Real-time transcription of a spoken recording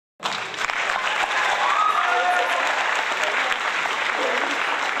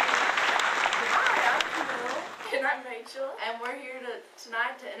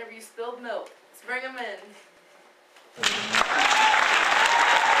you spilled milk. Let's bring them in.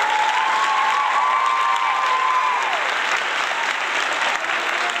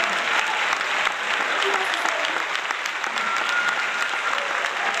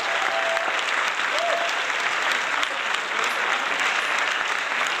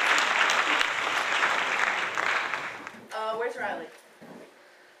 Where's Riley?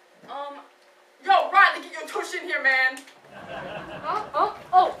 Yo, Riley, get your tush in here, man. Oh,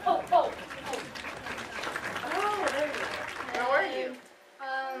 there you go. Where were you?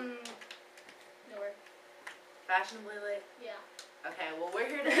 Nowhere. Fashionably late? Yeah. Okay, well we're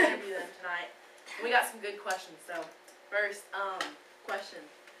here to interview them tonight. We got some good questions, so first, question.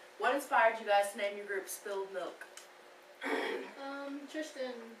 What inspired you guys to name your group Spilled Milk?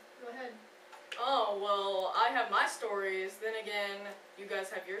 Tristan, go ahead. Oh, well, I have my stories. Then again, you guys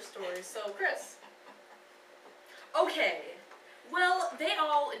have your stories. So, Chris. Okay. Well, they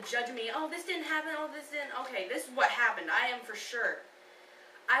all judge me. Oh, this didn't happen. Oh, this didn't. Okay, this is what happened. I am for sure.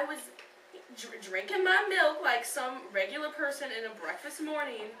 I was drinking my milk like some regular person in a breakfast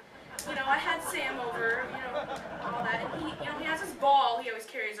morning. You know, I had Sam over, you know, all that. And he has his ball he always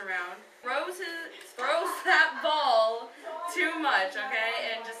carries around. Throws that ball too much,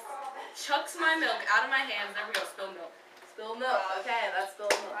 okay, and just chucks my milk out of my hands. There we go, spilled milk. Spilled milk. Okay, that's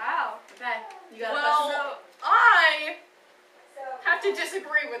spilled milk. Wow. Okay, you got a Well, I have to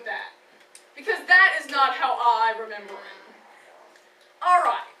disagree with that. Because that is not how I remember it.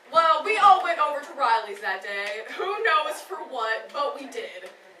 Alright, well, we all went over to Riley's that day. Who knows for what, but we did.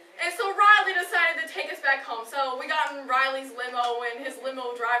 And so Riley decided to take us back home. So we got in Riley's limo, and his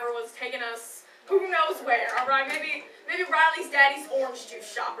limo driver was taking us who knows where. Alright, maybe Riley's daddy's orange juice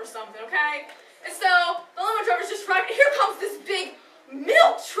shop or something, okay? And so the limo driver's just driving, and here comes this big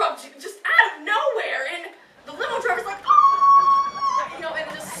milk truck just out of nowhere, and the limo driver's like, oh! You know, and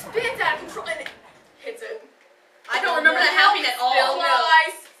it just spins out of control, and it hits it. I don't remember that happening at all. Spilled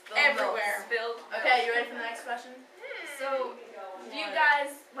flies everywhere. Spilled. Okay, you ready for the next question? So, do you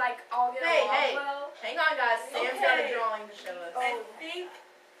guys, like, all get along well? Hang on, guys. Sam's got a drawing to show us. I think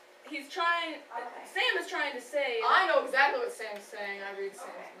he's trying, Sam is trying to say, I know exactly what Sam's saying. I read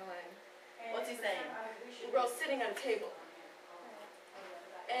Sam's mind. What's he saying? We're all sitting at a table.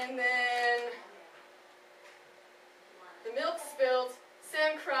 And then the milk spilled,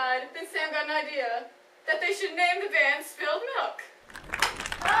 Sam cried, then Sam got an idea that they should name the band Spilled Milk.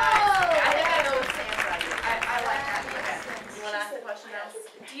 Oh! I think I know what Sam's idea. I like that. Okay. You want to ask the question now?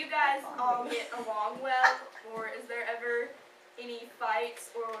 do you guys all get along well, or is there ever any fights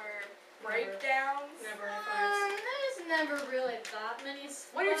or breakdowns? Never any fights. There's never really that many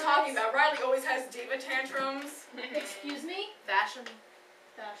fights. What are you talking about? Riley always has diva tantrums. Excuse me? Fashion.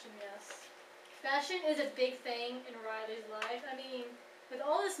 Fashion, yes. Fashion is a big thing in Riley's life. I mean, with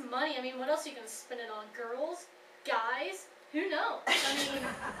all this money, I mean, what else are you going to spend it on? Girls? Guys? Who knows? I mean,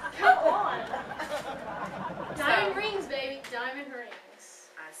 come on. Diamond rings, baby. Diamond rings.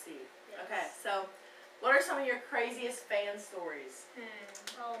 I see. Yes. Okay, so what are some of your craziest fan stories?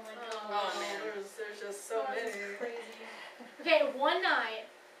 Oh my god. Oh man, there's just so That is many. crazy. Okay, one night,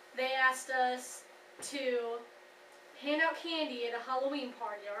 they asked us to hand out candy at a Halloween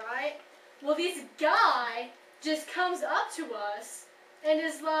party, alright? Well, this guy just comes up to us and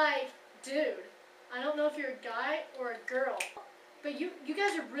is like, dude, I don't know if you're a guy or a girl, but you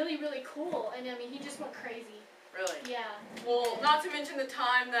guys are really, really cool. And I mean, he just went crazy. Really? Yeah. Well, not to mention the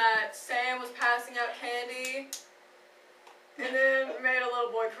time that Sam was passing out candy and then made a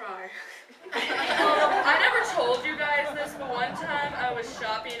little boy cry. I never told you guys this, but one time I was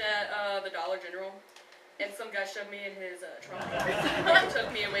shopping at the Dollar General, and some guy shoved me in his trunk and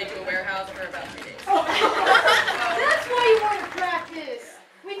took me away to a warehouse for about 3 days. That's why you want to practice.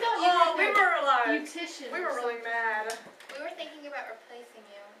 We thought you We were like, beautician. we were really mad. We were thinking about replacing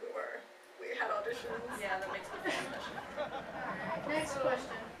you. We had auditions. Yeah, that makes me feel special. Next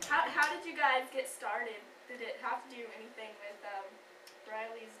question. How did you guys get started? Did it have to do anything with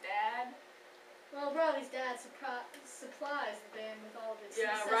Riley's dad? Well, Riley's dad supplies the band with all of its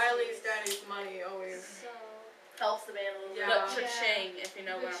Yeah, necessities. Riley's daddy's money always. So, Helps the band a little Yeah. bit. But cha-ching, if you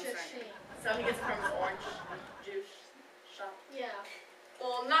know what I'm saying. cha-ching. So he gets it from his orange juice shop. Yeah.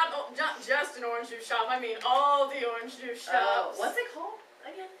 Well, not just an orange juice shop. I mean all the orange juice shops. What's it called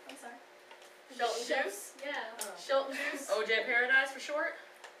again? I'm sorry. Shelton Juice? Yeah. Shelton Juice? OJ Paradise for short?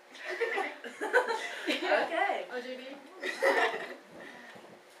 Okay. OJB?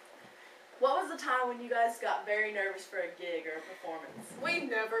 What was the time when you guys got very nervous for a gig or a performance? We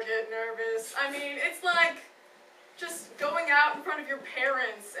never get nervous. I mean, it's like just going out in front of your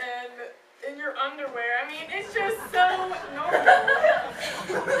parents and in your underwear. I mean, it's just so normal that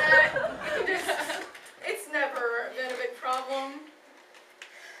you can just, it's never been a big problem.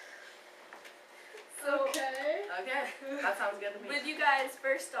 So, Okay, that sounds good to me. when you guys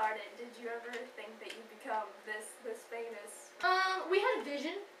first started, did you ever think that you'd become this famous? We had a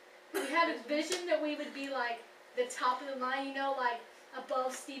vision. We had a vision that we would be like the top of the line, you know, like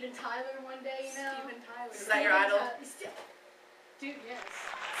above Steven Tyler one day, you know. Steven Tyler. Is that your idol? Dude, yes.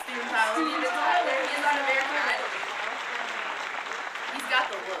 Steven Tyler. Steven Tyler. He's on American Idol. He's got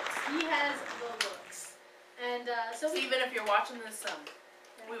the looks. He has the looks. And so we, Steven, if you're watching this,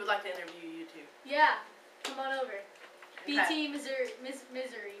 we would like to interview you too. yeah, come on over. Okay. BT Misery.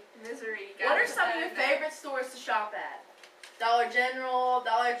 Misery. What are some of your favorite stores to shop at? Dollar General,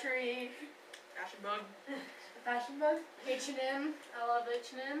 Dollar Tree, Fashion Bug. Fashion Bug? H&M. I love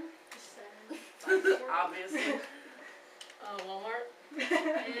H&M. Just saying. Obviously. Walmart.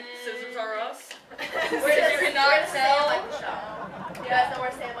 Scissors R Us. Where does cannot Sam tell. like to shop? You guys know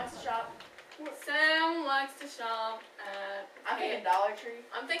where Sam likes to shop? Sam likes to shop at, I'm thinking Dollar Tree.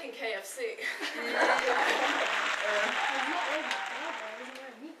 I'm thinking KFC. He's not wearing that, he's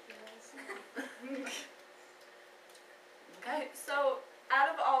wearing meat clothes. Okay. So, out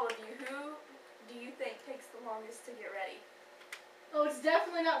of all of you, who do you think takes the longest to get ready? Oh, it's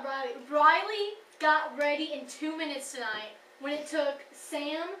definitely not Riley. Riley got ready in 2 minutes tonight when it took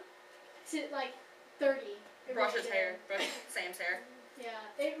Sam to like 30. It Brush really his did. hair. Brush Sam's hair. Yeah,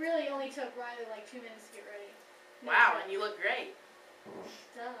 it really only took Riley like 2 minutes to get ready. Wow, and you look great.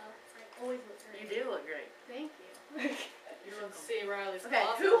 Duh. I always look You great. do look great. Thank you. You're welcome. See Riley's Okay,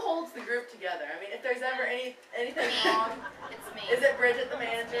 closet. who holds the group together? I mean, if there's ever anything wrong, It's me. is it Bridget, the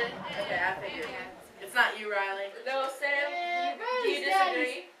manager? Okay, I figured. It's not you, Riley. No, Sam, Yeah, do Riley's you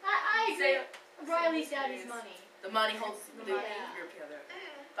disagree? daddy's. I agree. Sam- Riley's Sam daddy's disagrees. money. The money holds the group Yeah. together.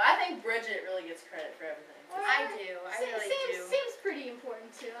 But I think Bridget really gets credit for everything. I do. I really do. Sam's pretty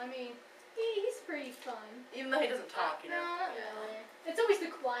important too. I mean, he's pretty fun. Even though he doesn't talk, you No, know. not really. It's always the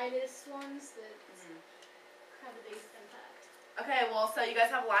quietest ones that Mhm. have the biggest impact. Okay, well, so you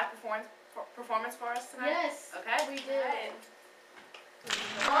guys have a live performance for us tonight? Yes, Okay. we do. Right.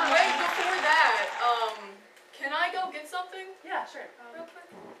 Wait, before that, can I go get something Yeah, sure. real quick?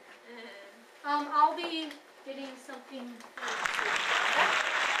 I'll be getting something.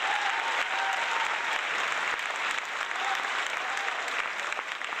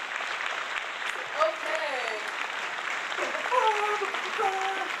 Okay.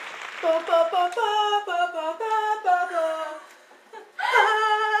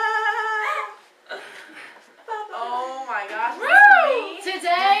 Oh my gosh, is this for me?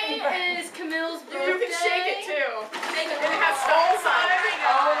 Today is Camille's birthday. You can shake it too. Shake it. And it has stones on it.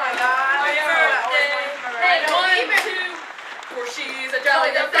 Oh my god. Happy Hey, One, two. For she's a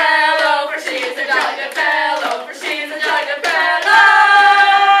jolly good fellow. For she's a jolly good fellow. For she's a jolly good fellow.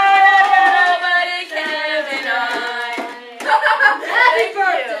 Nobody can deny. Happy Thank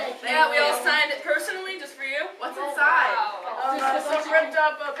birthday! you. Yeah, we all signed it personally, just for you. What's inside? Some ripped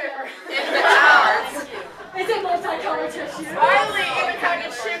up paper. Wow, thank you. It's a multicolored tissue. Finally, even had to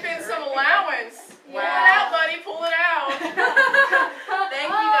chip in some allowance. Pull it out, buddy. Pull it out. Thank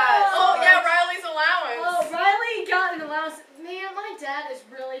you guys. Oh yeah, Riley's allowance. Oh, Riley got an allowance. Man, my dad is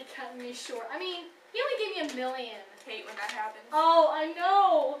really cutting me short. I mean, he only gave me $1 million. Hate when that happens. Oh, I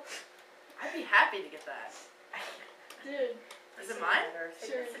know. I'd be happy to get that. Dude, Is it mine?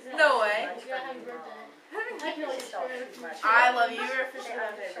 sure. No way. You gotta have a birthday. I can always share it with you. I love you. You're officially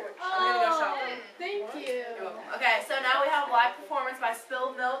my favorite. I'm gonna go Oh, shopping. thank you. You're welcome. Okay, so now we have a live performance by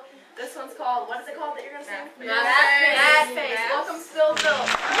Spilled Milk. This one's called, what is it called that you're gonna sing? Mad Face. Mad Face. Face. Mad. Welcome, Spilled Milk.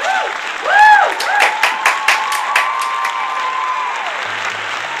 Woo! Woo!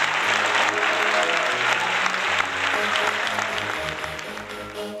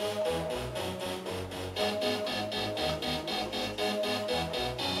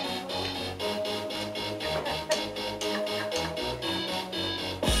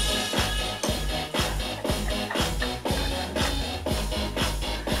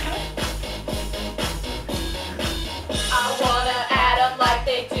 I wanna add 'em like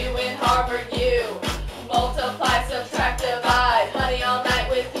they do.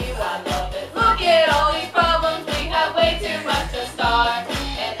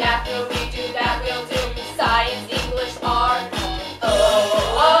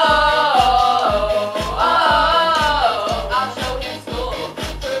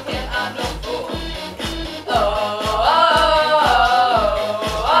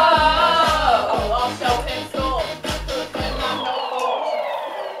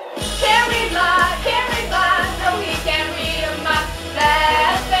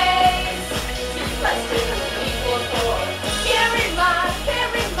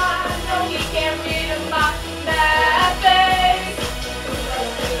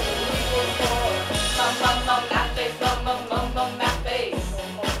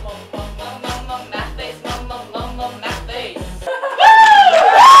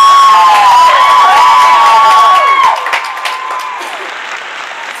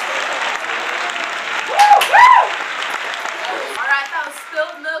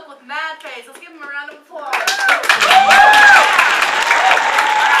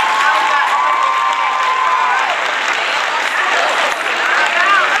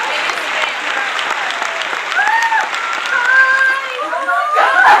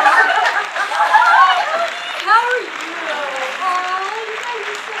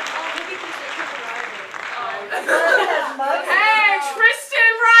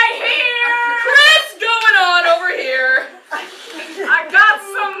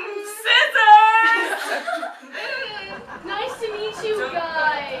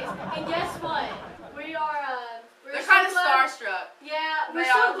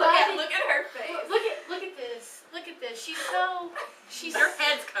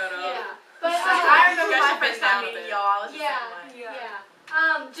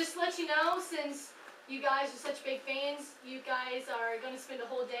 spend a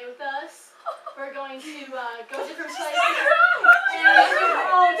whole day with us. We're going to go different places.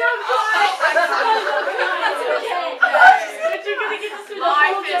 Oh, don't cry! It's okay. But you're going to get to spend a whole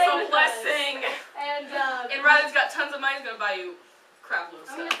Life day is a with blessing. us. And Riley's got tons of money. He's gonna buy you crap load of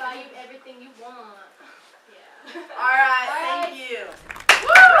I'm going to stuff. buy you everything you want. Yeah. Alright, thank you.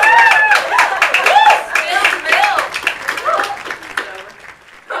 SpillingtheMilk.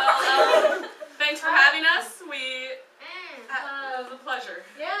 Well, thanks for having us. It was a pleasure.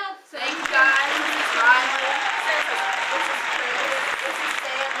 Yeah. So Thank you guys. This is Riley. This is Chris. This is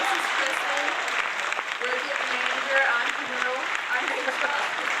Sam. This is Kristen. We're the manager. I'm Camille. I'm Rachel.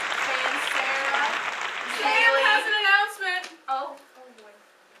 And Sarah. Sam has an announcement. Oh boy.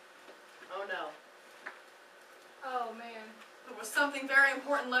 Oh no. Oh, man. There was something very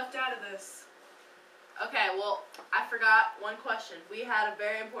important left out of this. Okay, well, I forgot one question. We had a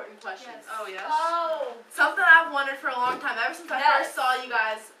very important question. Yes. Oh, yes? Oh. Something I've wondered for a long time, ever since I first saw you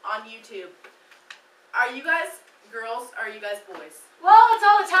guys on YouTube. Are you guys girls or are you guys boys? Well, that's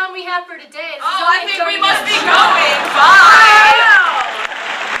all the time we have for today. This is Oh, I only think we 30 must be minutes. going. Bye!